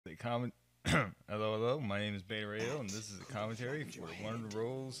comment. Hello, my name is Beta Rayo, and this is a commentary for one of the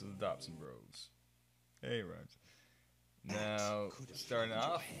roles of the Dobson Bros. Hey, Rhymes. Now, starting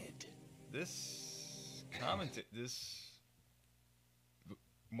off, this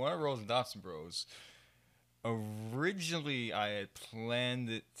one of the roles of the Dobson Bros. Originally, I had planned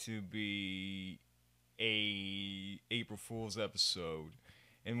it to be a April Fool's episode,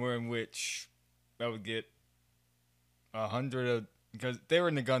 in which I would get 100 of, because they were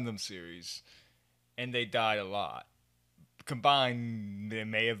in the Gundam series, and they died a lot. Combined, they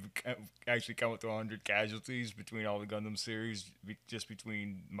may have actually come up to 100 casualties between all the Gundam series, just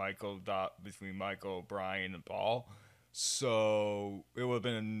between Michael, Brian, and Paul. So it would have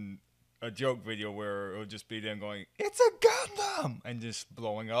been a joke video where it would just be them going, "It's a Gundam!" and just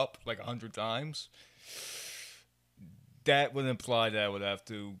blowing up like 100 times. That would imply that I would have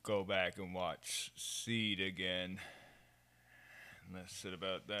to go back and watch Seed again. Less said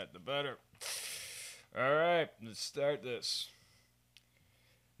about that, the better. Alright, let's start this.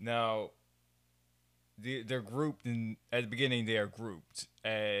 Now, they're grouped at the beginning they are grouped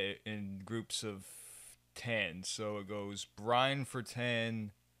in groups of 10. So it goes Brian for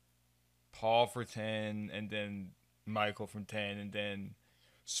 10, Paul for 10, and then Michael for 10, and then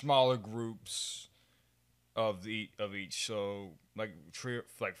smaller groups of each. So like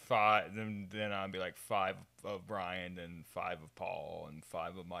five, then I'd be like 5 of Brian, then 5 of Paul, and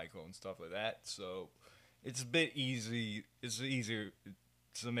 5 of Michael, and stuff like that. So it's a bit easy. It's easier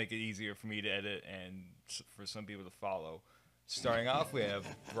to make it easier for me to edit and for some people to follow. Starting off, we have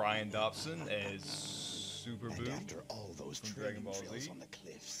Brian Dobson as Super Boo from Dragon Ball Z.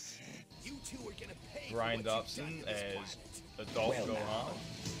 Brian Dobson as Adult Gohan.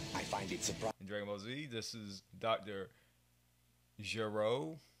 I find it surprising. In Dragon Ball Z, this is Dr.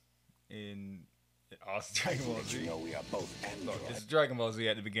 Gero in Dragon Ball Z. You know we are both androids. Look, it's Dragon Ball Z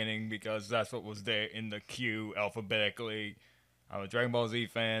at the beginning because that's what was there in the queue alphabetically. I'm a Dragon Ball Z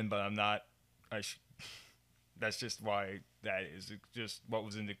fan, but I'm not. That's just why that is. It's just what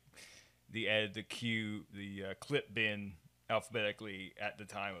was in the queue, the clip bin alphabetically at the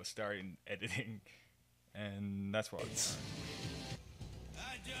time of starting editing, and that's why.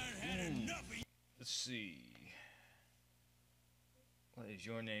 Let's see. What is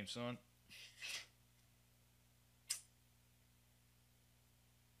your name, son?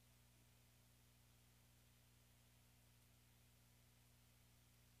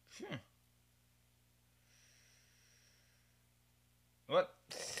 What?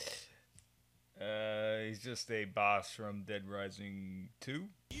 He's just a boss from Dead Rising 2.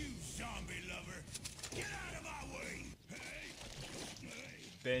 You zombie lover! Get out of my way!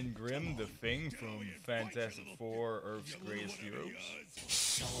 Ben Grimm, the Thing from Fantastic Four, Earth's Greatest Heroes.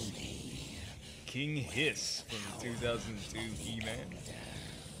 King Hiss from the 2002 He-Man.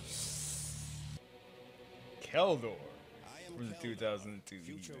 Keldor from the 2002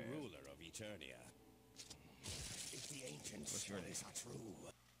 Future He-Man. ruler of Eternia. If the ancient What's your name? stories are true,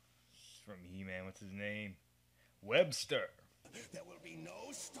 From He-Man, what's his name? Webster. there will be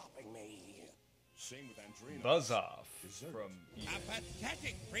no stopping me. Same with Andrina. Buzzoff from A He-Man.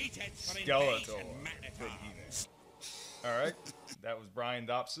 pathetic pretense for Skeletor invasion, from Manitar. He-Man. Alright, that was Brian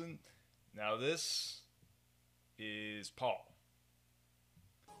Dobson. Now this is Paul.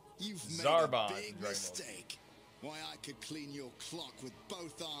 You've made Zarbon a from big Dragon Ball. mistake. Why, I could clean your clock with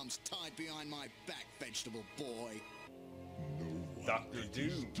both arms tied behind my back, vegetable boy. Dr.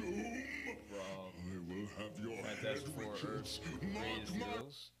 Doom from Fantastic Four Earth's Greatest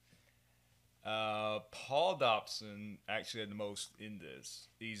Heroes. Paul Dobson actually had the most in this.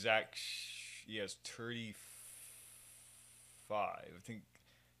 He has 35. I think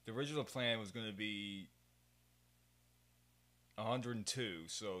the original plan was going to be 102,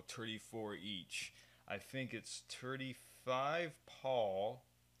 so 34 each. I think it's 35 Paul,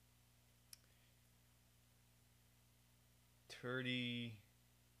 30.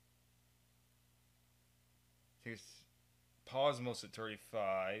 I think it's Paul's most at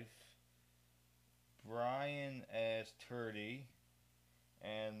 35. Brian as 30,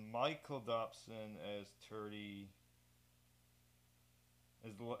 and Michael Dobson as 30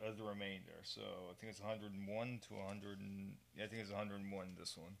 as the remainder. So I think it's 101 to 100. I think it's 101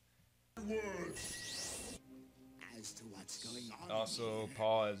 this one. As to what's going on Also, here,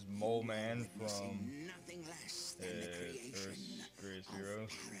 Paul as Mole Man witnessing from nothing less than the creation Earth's Greatest of Heroes.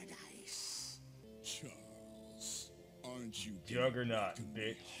 paradise. Charles, aren't you Juggernaut,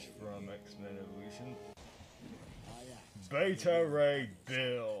 bitch, from X-Men Evolution. Beta Ray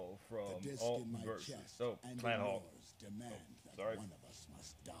Bill from Alt Versus. Oh, Planet Hulk. Demand that sorry. one of us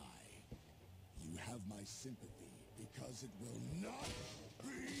must die. You have my sympathy because it will not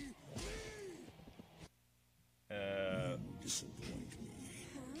be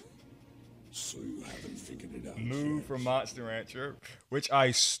So you haven't figured it out Moo yet. from Monster Rancher, which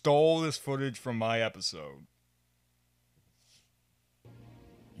I stole this footage from my episode.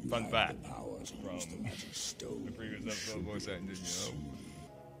 You Fun have fact the power to use the from magic stone. the previous episode of Voice Acting, didn't you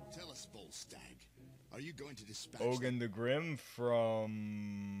know? Tell us, Volstagg, are you going to dispatch Ogun the Grim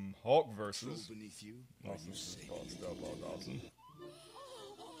from Hulk versus. that beneath you? Also, this is Paul Dobson.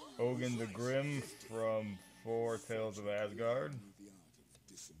 Ogun the Grim from Four Tales of Asgard. The art of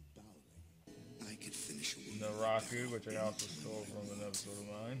disemboweling. I could finish a woman, Naraku, which I also stole from an episode of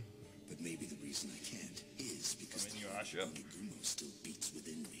mine. but maybe the reason I can't is because From the Inuyasha. Gumo still beats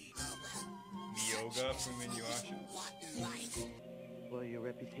within me. Yoga from Inuyasha. Well, your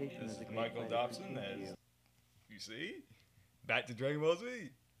reputation This as a is great Michael fighter Dobson precedes as, you see? Back to Dragon Ball Z.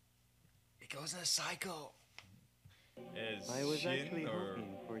 It goes in a cycle. As I was Shin actually or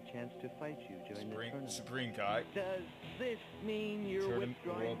hoping for a chance to fight you during the tournament. Supreme Kai. Does this mean you're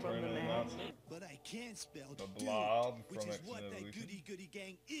withdrawing World from the Tournament match? announcer. But I can't spell The dude, Blob which from is X-Men what that Evolution. goody-goody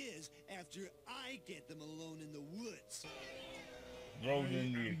gang is after I get them alone in the woods.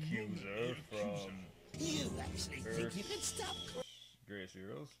 Ronan the Accuser from You actually think you can stop? Greatest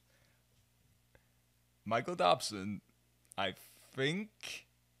Heroes. Michael Dobson, I think,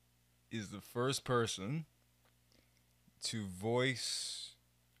 is the first person to voice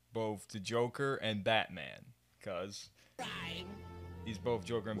both the Joker and Batman, because he's both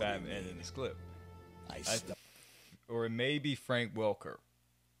Joker and Batman in this clip. Or it may be Frank Welker.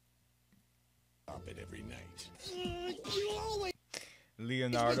 Stop it every night. You always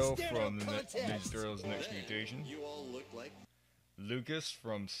Leonardo It's been from the stand-up Ninja contest. Turtles Next Mutation. You all look like Lucas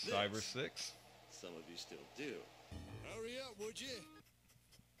from Cyber 6. some of you still do. Hurry up, would you?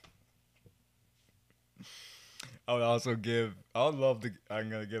 I would also I'm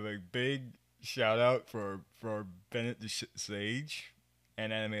gonna give a big shout out for Bennett the Sage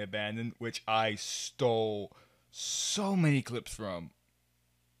and Anime Abandoned, which I stole so many clips from,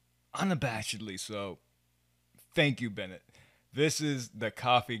 unabashedly so. Thank you, Bennett. This is the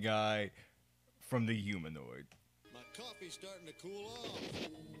coffee guy from the Humanoid. My coffee's starting to cool off.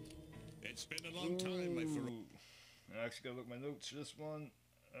 It's been a long time, my friend. Ooh. I actually gotta look at my notes for this one.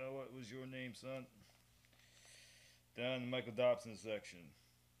 What was your name, son? Down in the Michael Dobson section.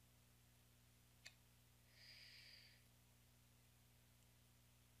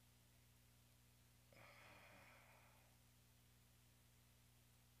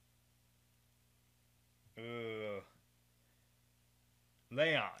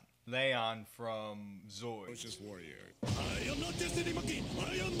 Leon from Zoid. Gorgeous warrior. I am not Destiny McKee.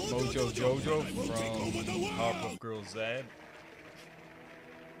 I am Mojo Jojo from Powerpuff Girls Z.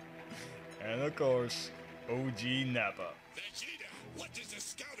 And of course, OG Nappa. Vegeta, what does the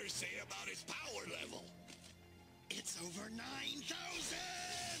scouter say about his power level? It's over 9,000!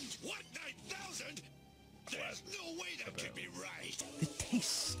 What, 9,000? There's no way that could be right. The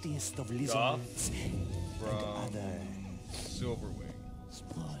tastiest of Goth lizards. from Other Silverwing.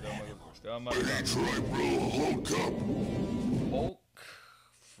 small Still my Hulk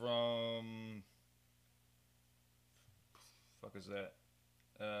from fuck is that?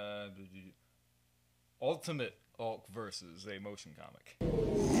 Ultimate Hulk versus a motion comic.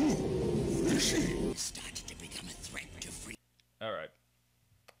 started to become a threat to free. All right.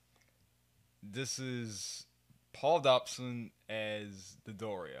 This is Paul Dobson as the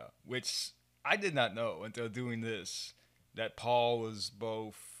Doria, which I did not know until doing this, that Paul was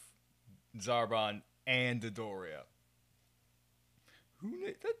both Zarbon and the Doria. Who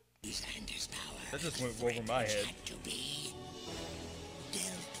knew that? And his power That just went over my head. had to be dealt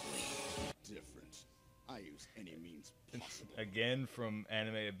with. Different. I use any means possible. Again from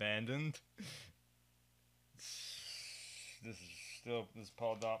Anime Abandoned. This is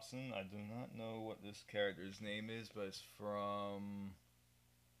Paul Dobson. I do not know what this character's name is, but it's from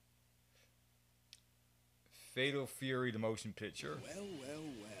Fatal Fury, the motion picture. Well, well,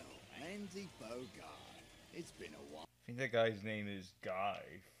 well. Andy Bogard. It's been a while. I think that guy's name is Guy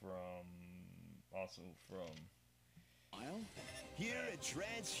also from. Here at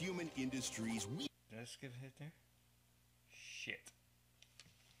Transhuman Industries, we Did I skip a hit there? Shit.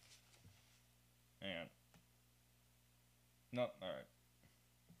 And no, all right.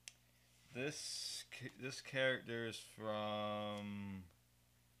 This character is from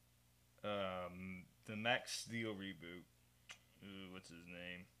the Max Steel reboot. Ooh, what's his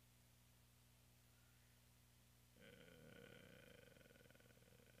name?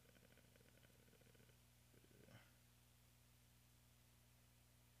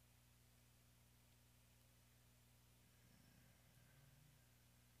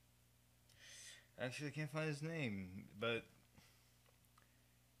 Actually, I can't find his name, but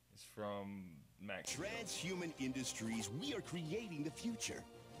It's from Max Steel. Transhuman Industries, we are creating the future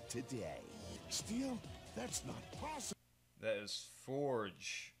today. Steel? That's not possible. That is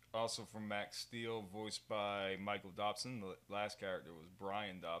Forge, also from Max Steel, voiced by Michael Dobson. The last character was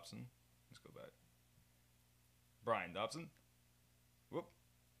Brian Dobson. Let's go back. Brian Dobson. Whoop.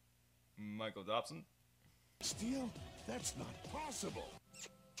 Michael Dobson. Steel? That's not possible.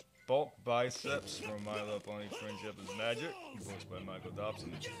 Bulk Biceps from My Little Pony Friendship is Magic, voiced by Michael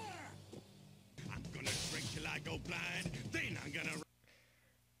Dobson. I'm gonna drink till I go blind, then I'm gonna...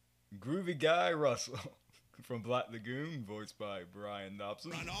 Groovy Guy Russell from Black Lagoon, voiced by Brian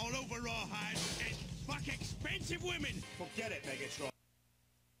Dobson. Run all over Rawhide and fuck expensive women. Forget it, Megatron.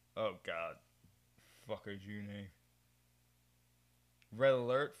 Oh god. Fucker's you name. Red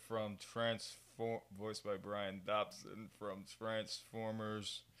Alert from voiced by Brian Dobson from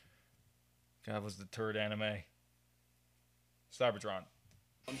Transformers. God, was the third anime? Cybertron.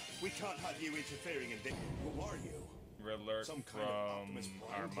 We can't have you interfering in this. Who are you? Red Alert Some from kind of Optimus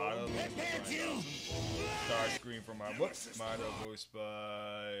Prime Armada. clone? voiced by Brian Dobson. Starscream from Armada, voiced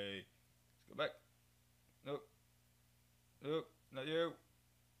by... Let's go back. Nope. Nope, not you.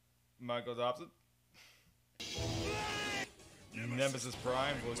 Michael Dobson. Nemesis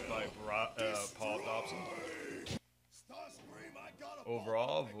Prime, voiced by Paul Dobson. Starscream, I got a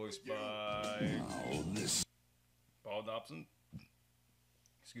Overall, voiced by Paul Dobson.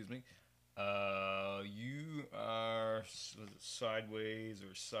 Excuse me. You are Sideways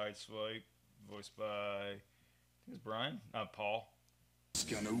or Sideswipe, voiced by, I think it's Brian, Paul. It's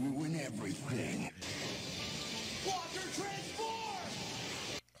gonna ruin everything. Walker,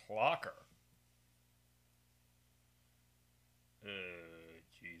 transform! Clocker.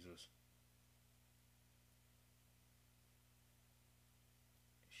 Jesus.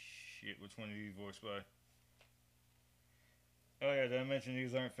 Shit, which one are you voiced by? Oh yeah, did I mention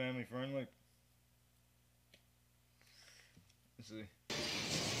these aren't family friendly? Let's see.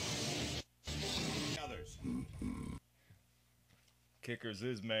 Others. Kickers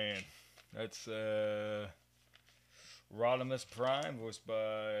is man. That's Rodimus Prime, voiced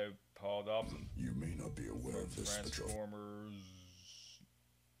by Paul Dobson. You may not be aware of this, but your Transformers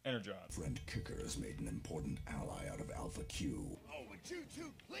Energon. friend Kicker has made an important ally out of Alpha Q. Oh, would you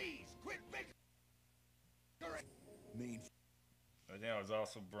two please quit making... Main I think it was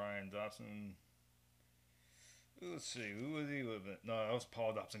also Brian Dobson. Let's see, who was he with? No, that was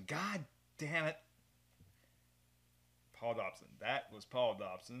Paul Dobson. God damn it. Paul Dobson. That was Paul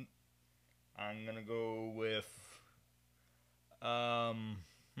Dobson. I'm gonna go with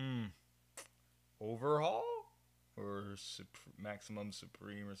Overhaul or Maximum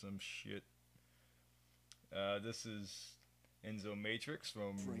Supreme or some shit. This is Enzo Matrix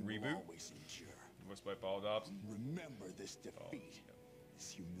from Reboot, always endure. voiced by Paul Dobson. Remember this defeat,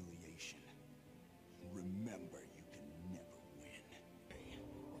 this humiliation. Remember you can never win.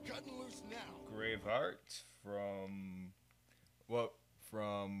 We're cutting loose now. Graveheart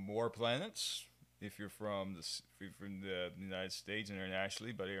from War Planets. If you're from the United States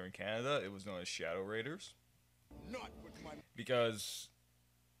internationally, but here in Canada, it was known as Shadow Raiders. Not with my Because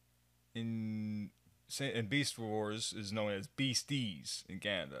in Beast Wars is known as Beasties in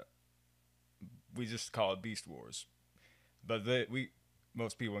Canada. We just call it Beast Wars, but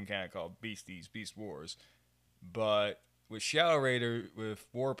most people in Canada call it Beasties, Beast Wars. But with Shadow Raider, with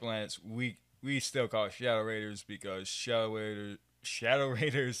War Planets, we still call it Shadow Raiders because Shadow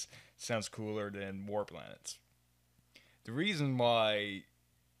Raiders sounds cooler than War Planets. The reason why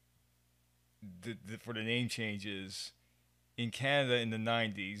for the name changes in Canada in the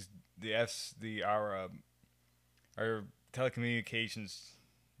 90s, our telecommunications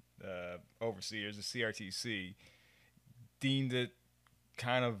overseers, the CRTC, deemed it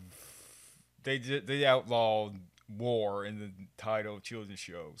kind of they outlawed war in the title of children's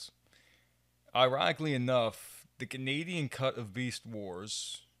shows. Ironically enough, the Canadian cut of Beast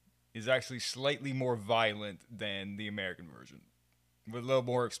Wars is actually slightly more violent than the American version, with a little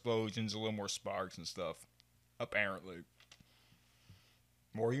more explosions, a little more sparks and stuff. Apparently,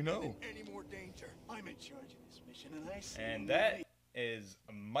 more you know. any more danger. I'm in charge of this mission, and I see. And that is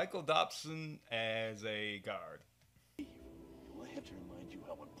Michael Dobson as a guard. Do I have to remind you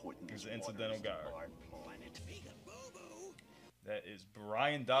how important He's this an water incidental is to guard. our planet? Boo-boo. That is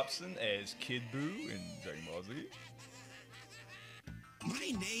Brian Dobson as Kid Buu in Dragon Ball Z.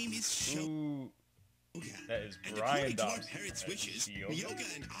 My name is Show. Ooh, that is And Brian according to our Dobson parents' as wishes, Yoga. Yoga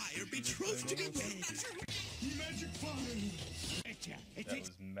and I are betrothed to be wed. Magic fire. That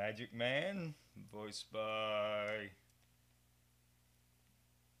was Magic Man, voiced by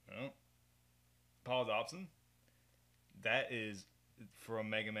Paul Dobson. That is from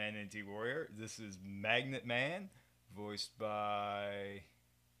Mega Man Ninja Warrior. This is Magnet Man, voiced by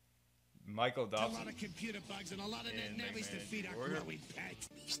Michael A Dobson. lot of computer bugs and a lot of And net nabbies to Mega Man feed our Warrior. growing pets.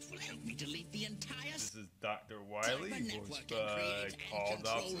 Beast will help me delete the entire This is Dr. Wily, cyber voiced network and by create Paul and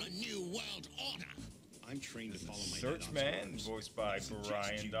control Dobson. a new world order. I'm trained This to follow is my Searchman, voiced by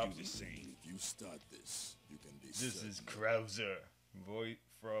Brian Dobson. If you start this, you can be This certain is Krauser, voice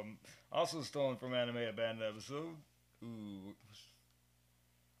from also stolen from Anime Abandoned episode. Ooh,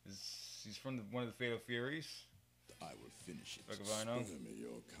 he's from one of the Fatal Furies. I will finish it. Look if I know. Spare me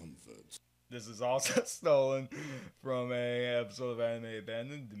your comforts. This is also stolen from a episode of Anime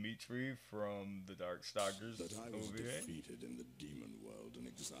Abandoned. Dimitri from the Dark Stalkers That I was OVA. defeated in the demon world and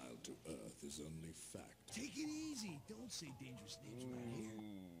exiled to Earth is only fact. Take it easy. Don't say dangerous names around here.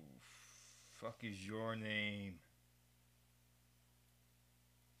 Ooh, fuck is your name?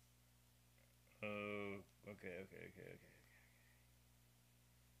 Oh, okay.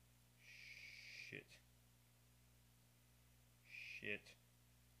 Shit.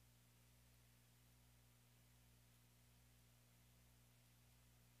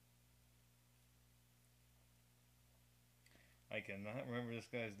 I cannot remember this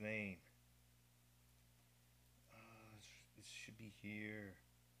guy's name. It should be here.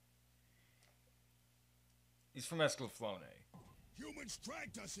 He's from Escaflowne. Humans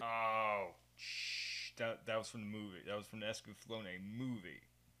dragged us. Oh, that was from the movie. That was from the Escaflowne movie.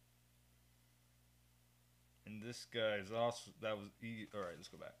 And this guy is also All right, let's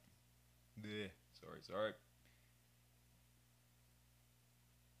go back. Bleh. Sorry.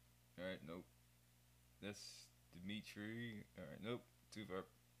 All right, nope. That's Dimitri. All right, nope. Too far.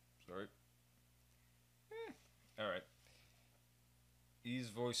 Sorry. All right. He's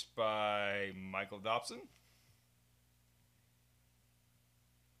voiced by Michael Dobson.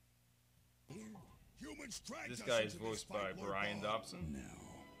 Humans dragged This us guy is into this voiced by fight, Lord Brian Bob. Dobson. Now,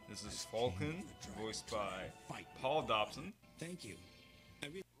 This is Falcon, voiced by Paul Dobson. Thank you.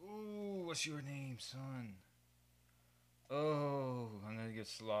 Ooh, what's your name, son? Oh, I'm gonna get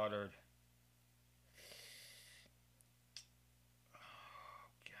slaughtered. Oh,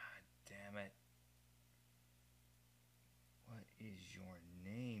 god damn it. What is your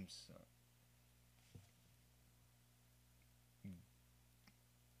name, son?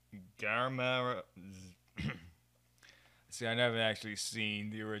 Garma. See, I never actually seen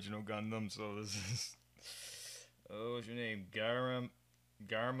the original Gundam, so this is. Oh, what's your name? Garma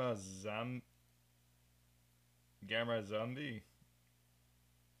Zombie?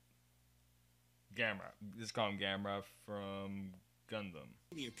 Gamera. Just call him Gamera from Gundam.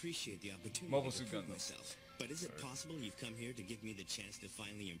 We appreciate the opportunity Mobile to Suit prove Gundam. myself. But is it possible you've come here to give me the chance to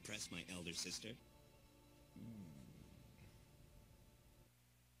finally impress my elder sister?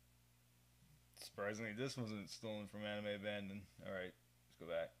 Surprisingly, this wasn't stolen from Anime Abandoned. Alright, let's go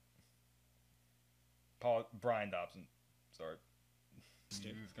back. Brian Dobson. Sorry.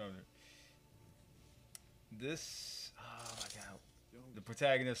 This, oh my god. The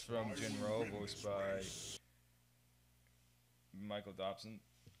protagonist from Jinro, voiced by Michael Dobson.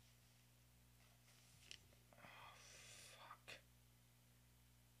 Oh, fuck.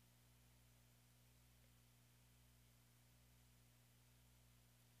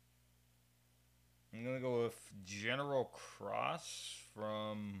 I'm gonna go with General Cross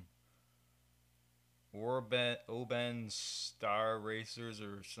from Oban Star Racers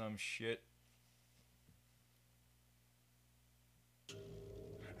or some shit.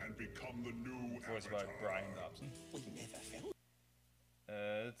 And become the new Voiced by Avatar. Brian Dobson. We never felt.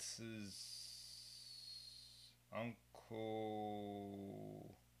 This is Uncle.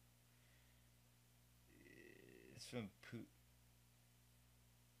 It's from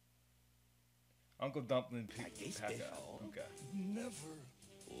Uncle Dumpling Paka. Okay. Never.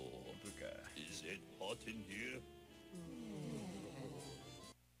 Okay. Is it hot in here?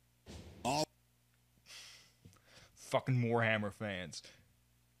 Fucking Warhammer fans.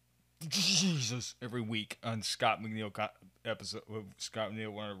 Jesus. Every week on Scott McNeil episode with Scott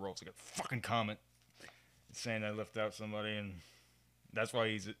McNeil, one of the roles, I got a fucking comment saying I left out somebody, and that's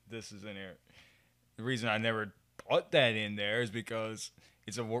why this is in here. The reason I never put that in there is because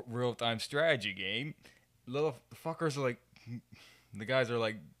it's a real-time strategy game. Little fuckers are like, the guys are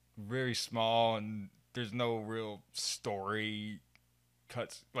like very small, and there's no real story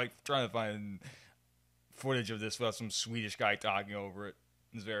cuts. Like trying to find footage of this without some Swedish guy talking over it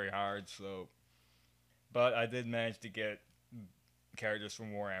is very hard. So, but I did manage to get characters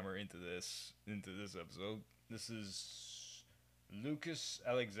from Warhammer into this episode. This is Lucas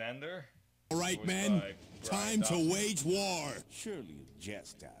Alexander. all right, voiced men. by Brian Time to Dobson. wage war. Surely a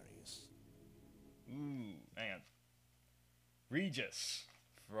jest, Darius. Ooh, man. Regis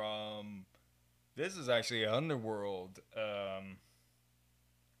from. This is actually an Underworld.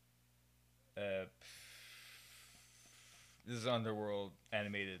 This is Underworld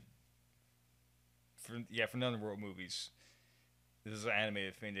animated. From the Underworld movies. This is an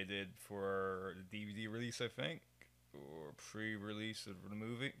animated thing they did for the DVD release, I think, or pre-release of the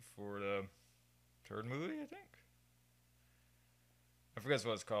movie for the third movie, I think. I forget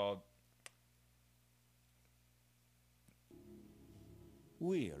what it's called.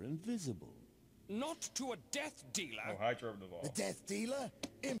 We're invisible. Not to a death dealer. Oh, hi, Trevor Duvall. The Death Dealer?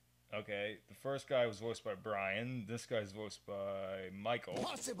 Okay, the first guy was voiced by Brian. This guy's voiced by Michael.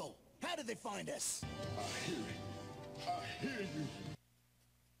 Impossible! How did they find us? I hear it. I hear you.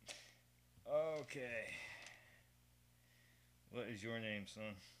 Okay. What is your name,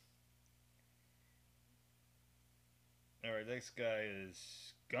 son? Alright, next guy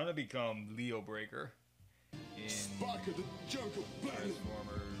is gonna become Leo Breaker in Spark of the Jungle Planet.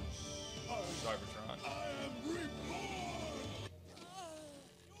 Transformers Cybertron. I am reborn.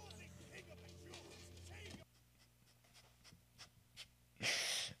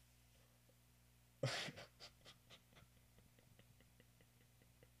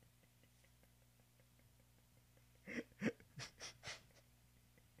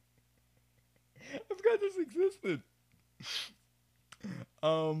 I forgot this existed.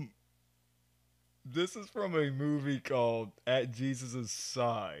 This is from a movie called At Jesus'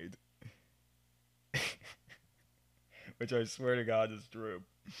 Side. Which I swear to God is true.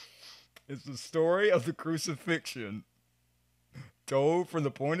 It's the story of the crucifixion told from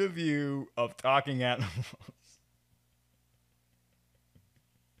the point of view of talking animals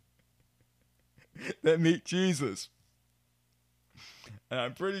that meet Jesus. And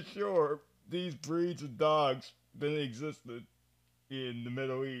I'm pretty sure these breeds of dogs didn't existed in the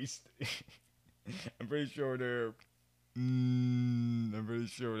Middle East. I'm pretty sure I'm pretty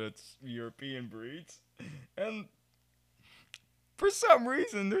sure that's European breeds. And for some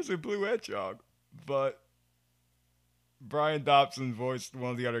reason, there's a blue hedgehog. But Brian Dobson voiced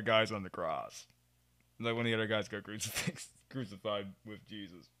one of the other guys on the cross. Like one of the other guys got crucified with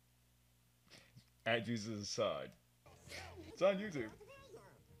Jesus. At Jesus' side. It's on YouTube.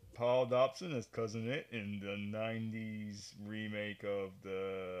 Paul Dobson as Cousin It in the 90s remake of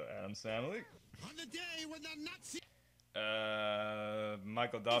the Addams Family. On the day when the Nazi...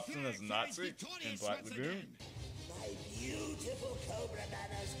 Michael Dobson as a Nazi in Black Lagoon. My beautiful Cobra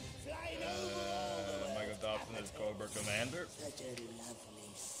manners flying over all the world. Michael Dobson as Cobra Commander. Such a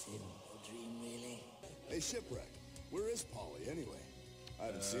lovely, simple dream, really. Hey, Shipwreck. Where is Polly, anyway? I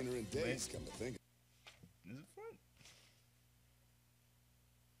haven't seen her in days, come to think. Is it fun?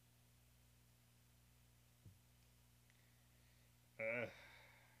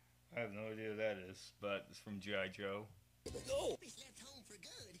 I have no idea who that is, but it's from G.I. Joe. No!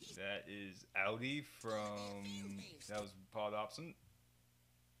 That is Audi from... That was Paul Dobson.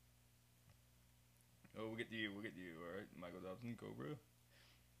 Oh, we'll get to you, alright? Michael Dobson, Cobra.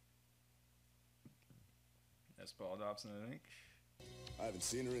 That's Paul Dobson, I think. I haven't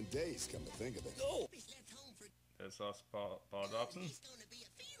seen her in days, come to think of it. No! That's also Paul Dobson.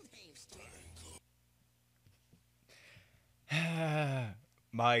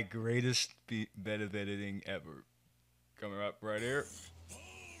 My greatest bit of editing ever. Coming up right here.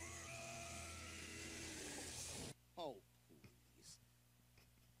 Oh,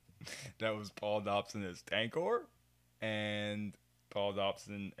 That was Paul Dobson as Tankor and Paul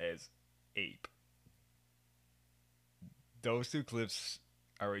Dobson as Ape. Those two clips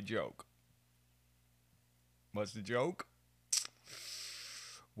are a joke. What's the joke?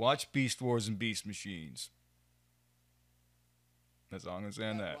 Watch Beast Wars and Beast Machines. That's all I'm gonna say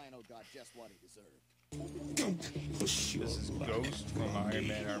on that. Rhino got just what he deserved. This is Ghost from Iron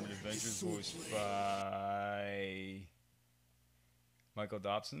Man Armored Adventures, voiced by Michael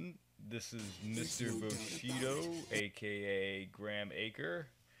Dobson. This is Mr. Bushido, aka Graham Aker,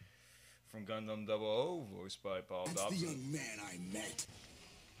 from Gundam 00, voiced by Paul That's the Dobson. young man I met.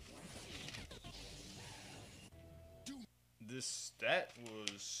 That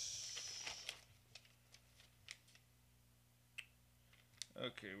was...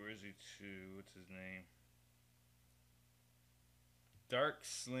 Okay, where is he to? What's his name? Dark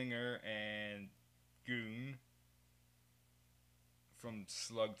Slinger and Goon from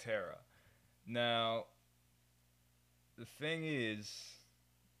Slugterra. Now, the thing is,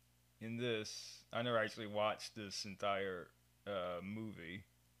 in this, I never actually watched this entire movie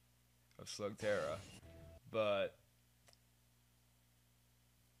of Slugterra, but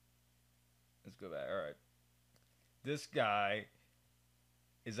let's go back. All right, this guy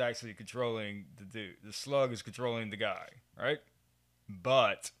is actually controlling the dude. The slug is controlling the guy, right?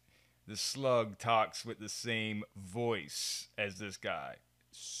 But the slug talks with the same voice as this guy.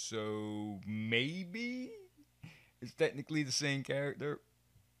 So maybe it's technically the same character.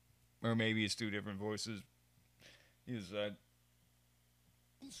 Or maybe it's two different voices. You decide.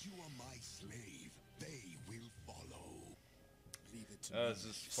 Once you are my slave, they will follow. Leave it to me. This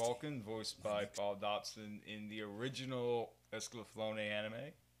is Falcon, voiced by Paul Dobson in the original Escalaflone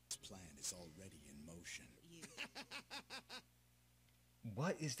anime. This plan is already in motion.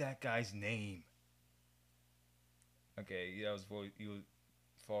 What is that guy's name? Okay, yeah,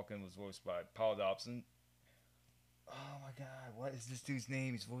 Falcon was voiced by Paul Dobson. Oh my god, what is this dude's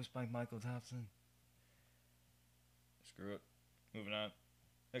name? He's voiced by Michael Dobson. Screw it. Moving on.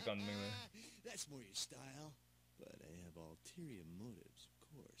 Pick on me later. That's more your style. But I have ulterior motives, of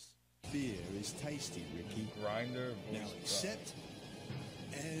course. Beer is tasty, Ricky. Grinder, Now voiced accept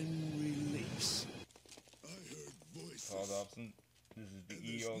and release. I heard voices. by Paul Dobson. This is the and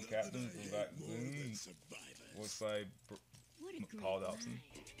there's EO nothing captain I from Back hate more Boom, than survivors. voiced by What a great Paul Dobson. line.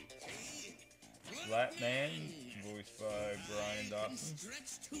 Flatman, voiced by Brian Dobson.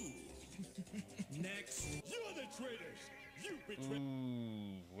 Stretch too. Next. You're the traitors. You betrayed.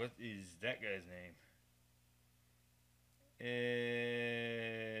 Ooh, what is that guy's name?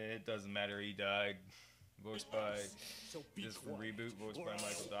 It doesn't matter. He died. Voiced by So be this for quiet, reboot. Voiced or by else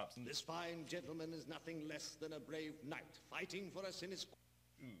Michael Dobson. This fine gentleman is nothing less than a brave knight, fighting for us in his...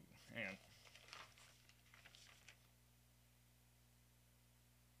 Ooh, hang on.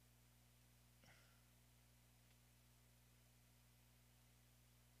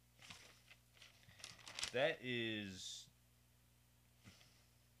 That is.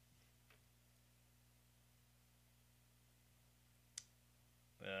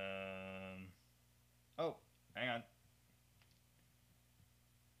 Oh, hang on.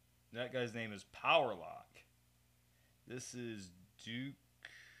 That guy's name is Powerlock. This is Duke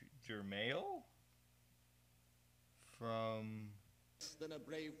Jermail from than a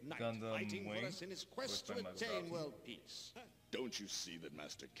brave knight, Gundam fighting Wing, for us in his quest voiced to by Michael attain Dobson. world peace. Don't you see that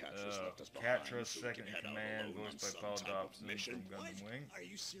Master Catrus left us behind? Catra, so we second can in head out command, alone voiced on by some Paul type of Dobson mission? from Gundam Wing. Are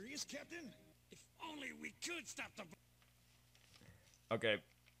you serious, Captain? If only we could stop the... Okay,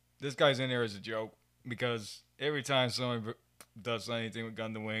 this guy's in there as a joke because every time someone does anything with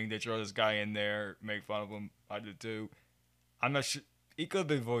Gundam Wing, they throw this guy in there, make fun of him. I did too. I'm not sure. He could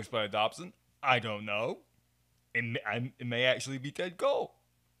be voiced by Dobson. I don't know. It may actually be Ted Cole.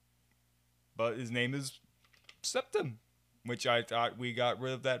 But his name is Septim, which I thought we got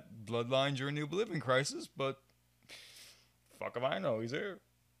rid of that bloodline during the Oblivion Crisis, but fuck if I know, he's here.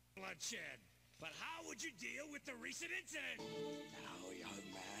 Bloodshed. But how would you deal with the recent incident? Now, young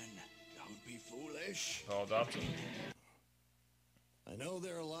man, don't be foolish. Paul Dobson. I know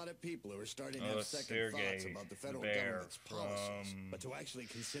there are a lot of people who are starting to Oh, have it's second Sergei thoughts about the federal Bear government's policies, from but to actually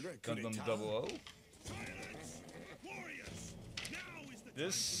consider it coup Gundam d'etat? 00. Silence! Warriors! Now is the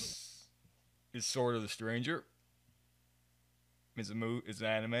This is Sword of the Stranger. It's an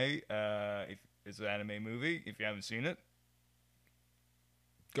anime. It's an anime movie. If you haven't seen it,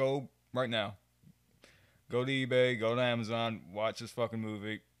 go right now. Go to eBay. Go to Amazon. Watch this fucking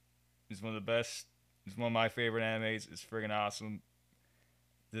movie. It's one of the best. It's one of my favorite animes. It's friggin' awesome.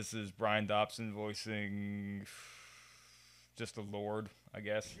 This is Brian Dobson voicing just the Lord, I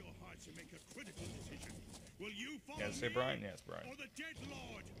guess. Your heart to make a critical decision. Will you follow Yeah, say me Brian. Yeah, it's Brian. or the dead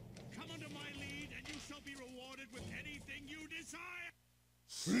Lord? Come under my lead, and you shall be rewarded with anything you desire.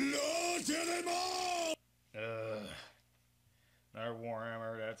 Slaughter them all! Another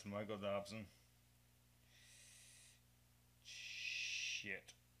Warhammer. That's Michael Dobson.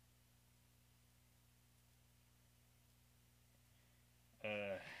 Shit.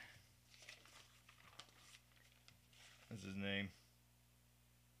 What's his name?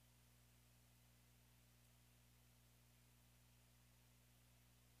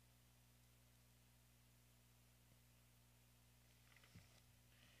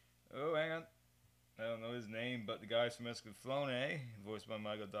 Oh, hang on. I don't know his name, but the guys from Escalaflone, voiced by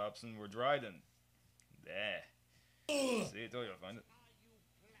Michael Dobson, were Dryden. Yeah. See, I told you I'll find it.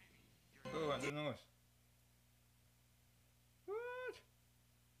 Oh, I didn't know it. What?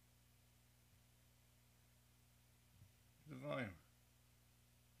 The volume.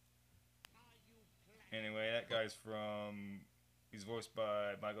 Anyway, that guy's from. He's voiced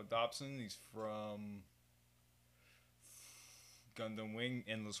by Michael Dobson. He's from Gundam Wing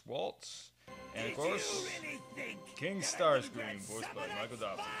Endless Waltz. And of course, King Starscream, voiced by Michael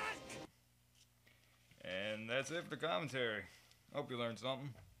Dobson. And that's it for the commentary. Hope you learned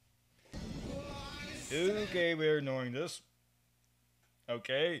something. Okay, we're ignoring this.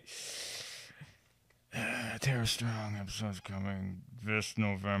 Okay. Tara Strong episode's coming this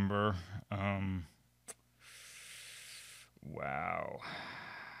November. Wow.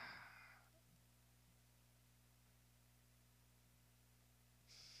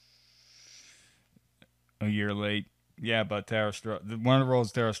 A year late. Yeah, but Tara Strong, one of the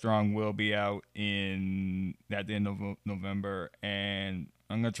roles Tara Strong will be out in at the end of November, and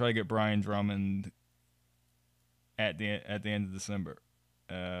I'm gonna try to get Brian Drummond at the end of December.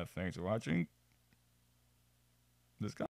 Thanks for watching. This guy.